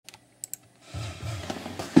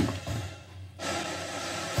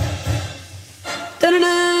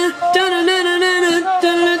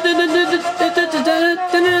Very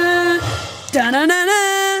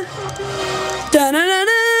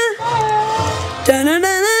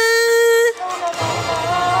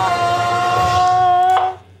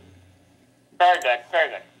good, very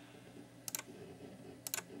good.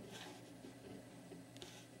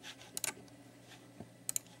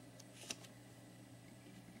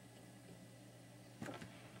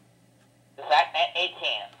 Zachman 18,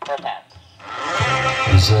 percent.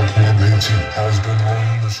 Zachman 18 has been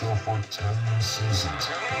running the show for 10 seasons.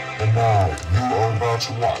 And now, you are about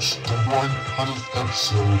to watch the 100th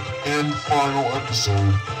episode and final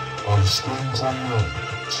episode of Spin for a Million.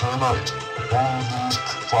 Tonight, one of these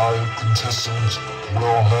 5 contestants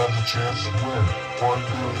will have the chance to win $1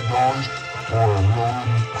 billion or a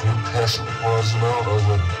really good cash prize amount of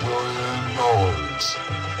 $1 billion.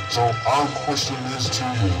 So our question is to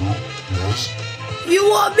you is, you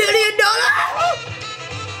want $1 million?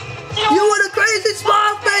 You want a crazy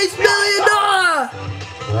small face $1 million?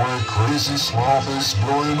 Or a crazy small face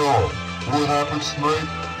 $1 million? What happens tonight?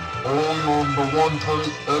 Only on the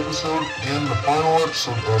 100th episode and the final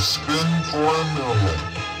episode of Spin for a Million.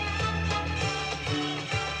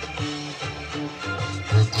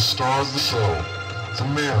 With the star of the show, the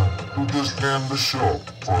man who just ran the show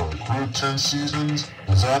for a good 10 seasons,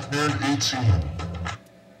 Zachman 18.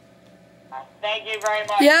 Thank you very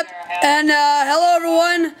much. Yep. And hello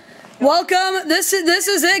everyone. Welcome. This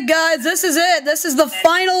is it, guys. This is it. This is the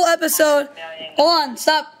final episode. Hold on.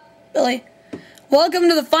 Stop, Billy. Welcome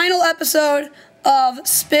to the final episode of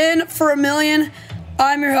Spin for a Million.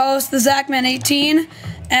 I'm your host, the Zachman 18,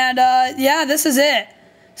 and yeah, this is it.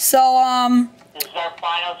 So this is our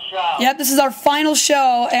final show. Yep, this is our final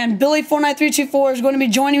show, and Billy49324 is going to be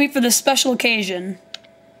joining me for this special occasion.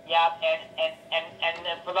 Yep, and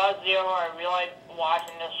for those of you who are really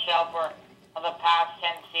watching this show for the past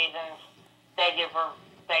 10 seasons, thank you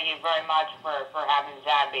very much for having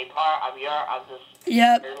Zach be part of this.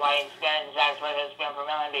 Yep. Your lighting spin, Zach's with his Spin for a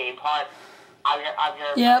Million, be part of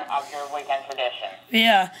your weekend tradition.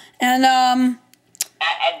 Yeah, and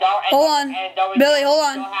hold on, Billy, hold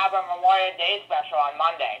on. We'll have a Memorial Day special on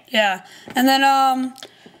Monday. Yeah, and then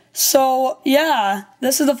so yeah,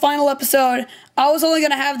 this is the final episode. I was only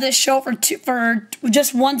gonna have this show for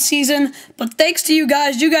just 1 season, but thanks to you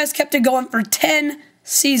guys kept it going for 10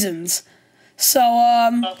 seasons. So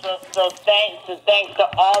thanks to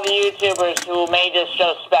all the YouTubers who made this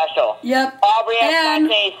show special. Yep. Aubrey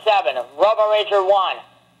X1987, RoboRager 1,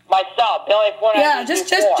 myself, Billy49324. Yeah,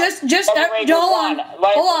 just hold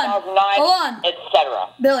on, etc.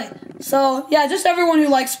 Billy. So yeah, just everyone who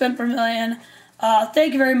likes Spin for a Million,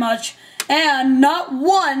 thank you very much. And not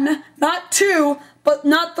 1, not 2, but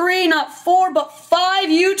not 3, not 4, but 5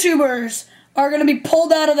 YouTubers are gonna be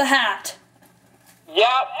pulled out of the hat.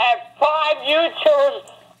 Yep, and 5 YouTubers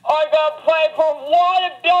are going to play for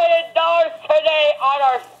 $1 billion today on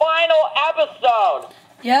our final episard.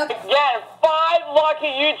 Yep. Again, 5 lucky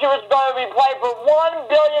YouTubers are going to be playing for $1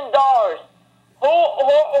 billion. Who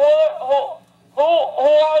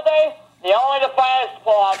are they? The only the finest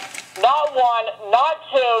spot. Not 1, not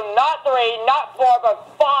 2, not 3, not 4, but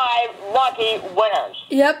 5 lucky winners.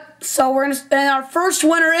 Yep. So we're gonna, and our first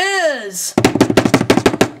winner is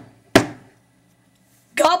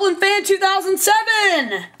Goblin Fan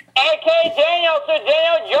 2007. A.K. Daniel. So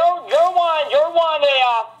Daniel, you're one of the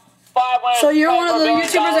 5 winners. So you're one of the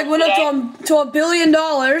YouTubers that went up to $1 billion.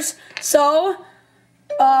 So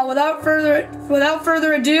without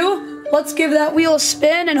further ado, let's give that wheel a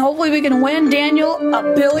spin, and hopefully we can win Daniel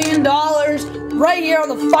 $1 billion right here on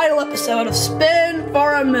the final episode of Spin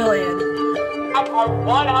for a Million. Our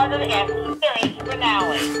 100th series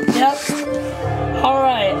finale. Yep. All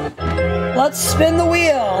right. Let's spin the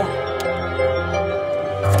wheel.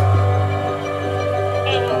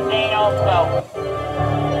 Daniel, so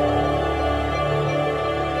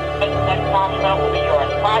next prospect will be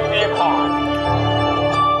yours. Prospect your car.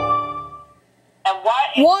 And what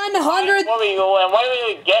do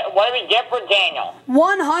we get for Daniel?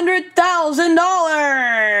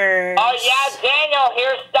 $100,000. Oh yeah, Daniel,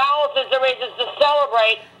 here's thousands of reasons to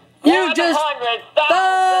celebrate. You just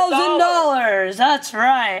 $1,000. That's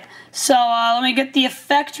right. So let me get the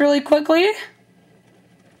effect really quickly,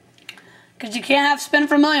 because you can't have Spin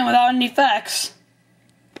for a Million without any effects.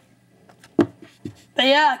 But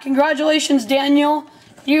yeah, congratulations, Daniel.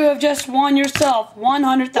 You have just won yourself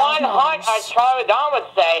 $100,000. As Charlie Don would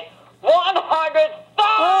say,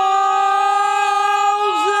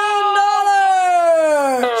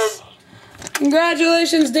 $100,000.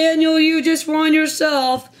 Congratulations, Daniel. You just won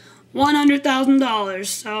yourself $100,000.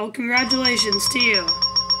 So congratulations to you.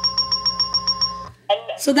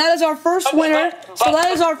 So that is our first winner. So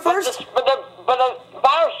that is our first. But the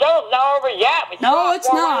final show's not over yet. We still No, have it's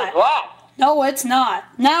 4 not. winners left. No, it's not.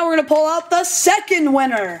 Now we're going to pull out the second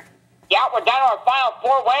winner. Yeah, we're down to our final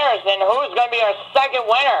 4 winners, and who's going to be our second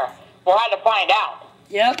winner? We'll have to find out.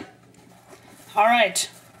 Yep. All right.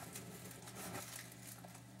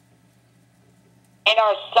 And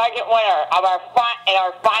our second winner of our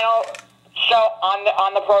final show on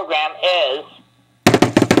the program is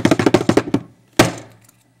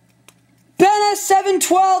Ben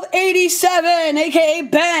S71287, aka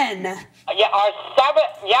Ben. our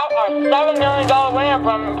 $7 million winner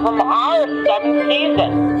from our 7th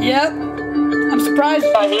season. Yep. I'm surprised.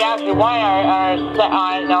 He actually won our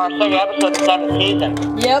second episode of the 7th season.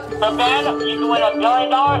 Yep. So Ben, you can win $1 billion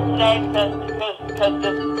today because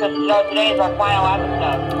today is our final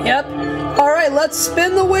episode. Yep. All right, let's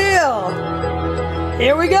spin the wheel.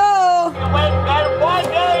 Here we go. You win $1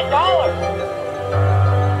 billion.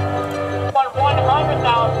 Won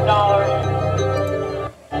 $100,000.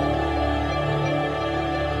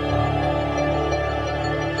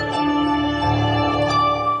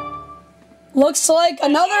 Looks like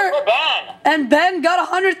another. For Ben. And Ben got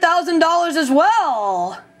 $100,000 as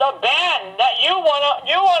well. So Ben, you won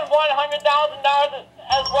 $100,000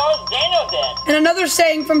 as well as Daniel did. And another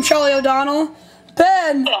saying from Charlie O'Donnell.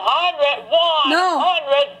 Ben. No,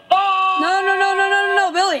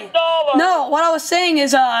 Billy. No, what I was saying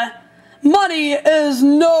is, money is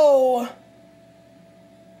no.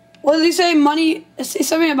 What did he say? Money? Say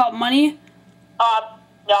something about money?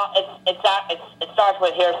 No, it starts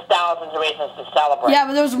with here's thousands of reasons to celebrate. Yeah,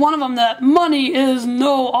 but there was one of them that money is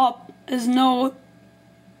no option.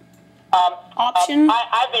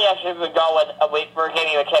 I think I should go with we're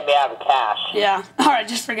giving you a kid out of cash. Yeah. All right,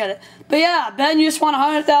 just forget it. But yeah, Ben, you just won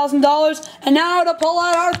 $100,000, and now to pull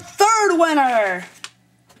out our third winner.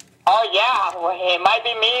 Oh yeah, well, it might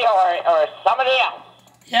be me or somebody else.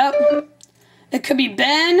 Yep. It could be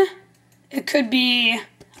Ben. It could be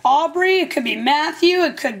Aubrey. It could be Matthew.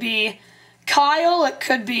 It could be Kyle. It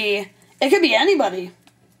could be anybody.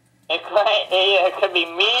 It could be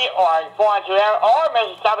me or 400 or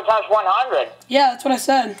Mrs. Sabotage 100. Yeah, that's what I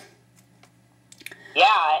said.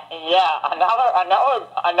 Yeah. Another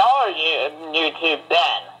YouTube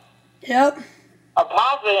Ben. Yep. Or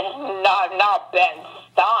possibly not Ben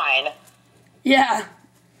Stein. Yeah.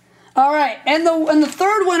 All right, and the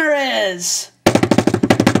third winner is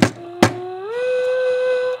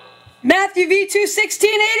Matthew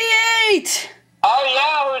V21688. Oh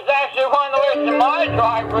yeah, who's actually one of the ways to my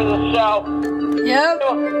drive for the show. Yep.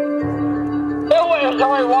 There's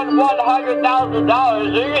only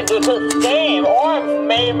 $100,000. You can do the same, or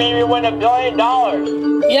maybe win $1 billion.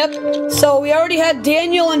 Yep. So we already had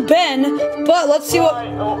Daniel and Ben, but let's see what.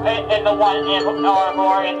 In the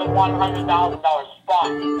 $100,000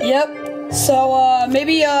 spot. Yep. So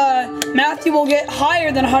maybe Matthew will get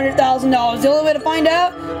higher than $100,000. The only way to find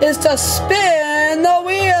out is to spin the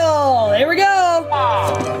wheel. Here we go.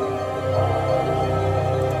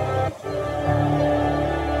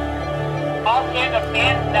 Okay, the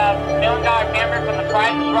 $1 million member from the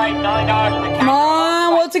Price is Right, $1 million for Come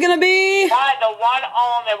on, what's it gonna be? The one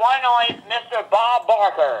and only Mr. Bob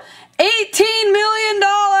Barker. $18 million.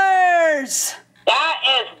 That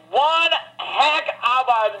is one heck of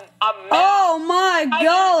a amount. Oh my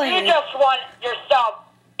golly! You just won yourself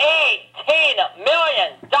 $18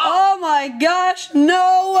 million. Oh my gosh!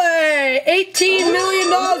 No way! $18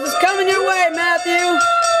 million is coming your way, Matthew.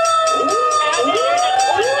 Matthew, you just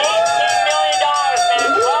won $18 million, man.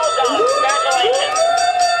 Well done. Congratulations.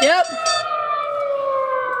 Yep.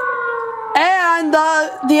 And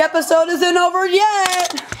the episode isn't over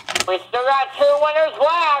yet. We still got 2 winners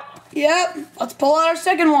left. Yep. Let's pull out our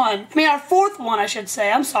second one. I mean, our fourth one, I should say.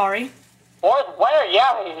 I'm sorry. Fourth winner,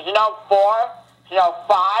 yeah. 4, 5,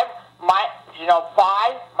 5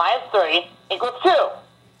 minus 3 equals 2.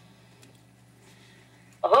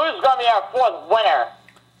 Who's going to be our fourth winner?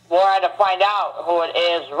 We'll have to find out who it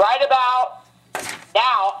is right about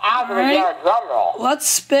now after we get our drum roll. Let's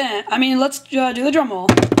spin. I mean, let's do the drum roll.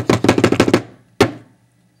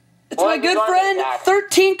 It's my good friend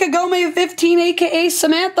 13 Kagome 15, aka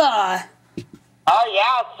Samantha. Oh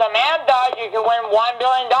yeah, Samantha, you can win $1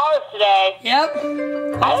 billion today. Yep.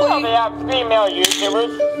 I know they have female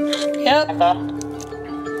YouTubers. Yep.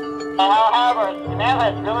 However, Samantha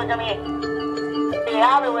is really gonna be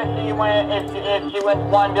happy with you if she wins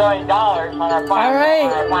 $1 billion on our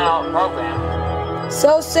final program.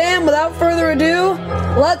 So Sam, without further ado,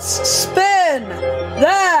 let's spin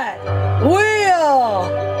that wheel.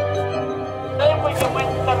 If we can win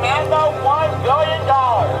Samantha $1 billion.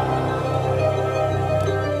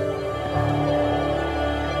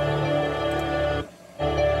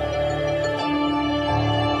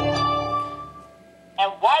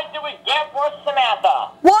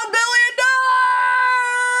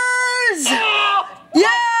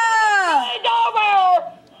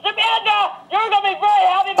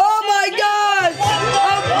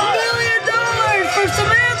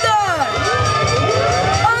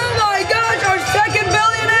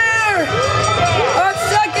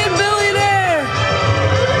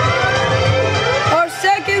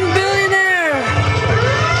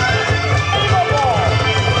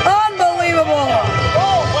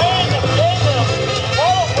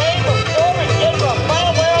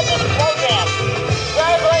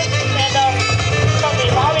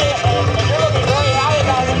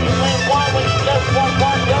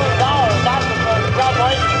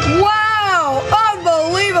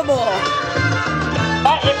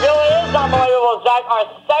 will Zach, our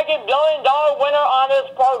second $1 billion winner on this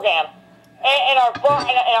program, in our first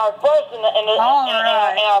in our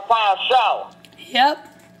final show. Yep.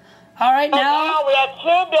 All right, So now we have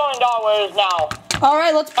 $2 billion winners now. All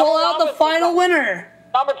right, let's pull out the final winner.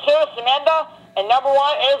 Number 2 is Samantha, and number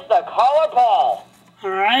 1 is the caller Paul. All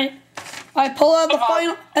right. I pull out the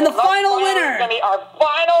final and the final winner. Is going to be our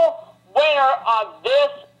final winner of this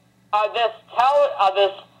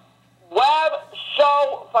web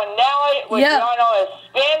show finale, which we all know is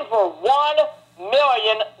Spin for $1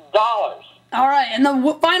 million. All right, and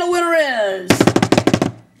the final winner is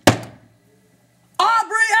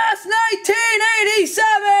Aubrey S.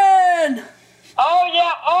 1987. Oh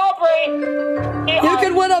yeah, Aubrey! You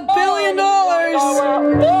can win $1 billion. Or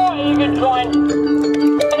you can join.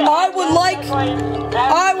 I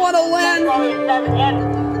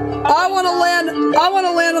want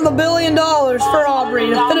to land on the $1 billion for Aubrey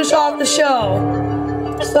to finish off the show.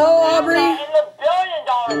 So Aubrey.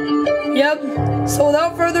 Yep. So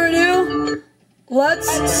without further ado, let's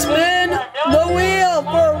spin the wheel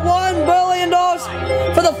for $1 billion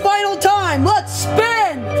for the final time. Let's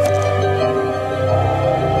spin.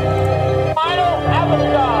 Final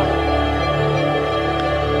episode.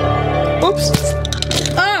 Oops.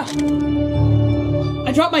 Ah.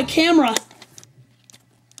 I dropped my camera.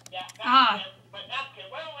 Ah.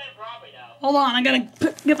 Hold on, I gotta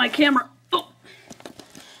get my camera. Oh.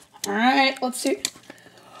 All right, let's see.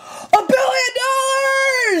 $1 billion!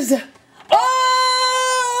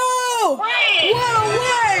 Oh! What a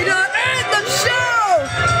way to end the show!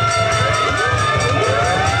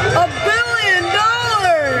 $1 billion!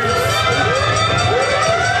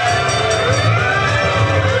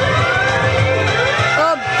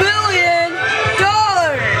 $1 billion!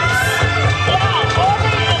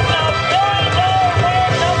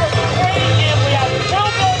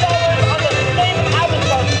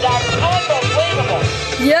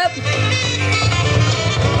 Yep.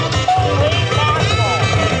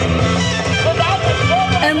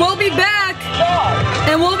 And we'll be back.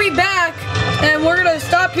 And we're gonna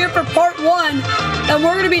stop here for part 1. And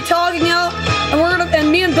we're gonna be talking and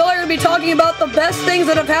me and Billy are gonna be talking about the best things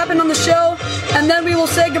that have happened on the show. And then we will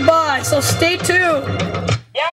say goodbye. So stay tuned.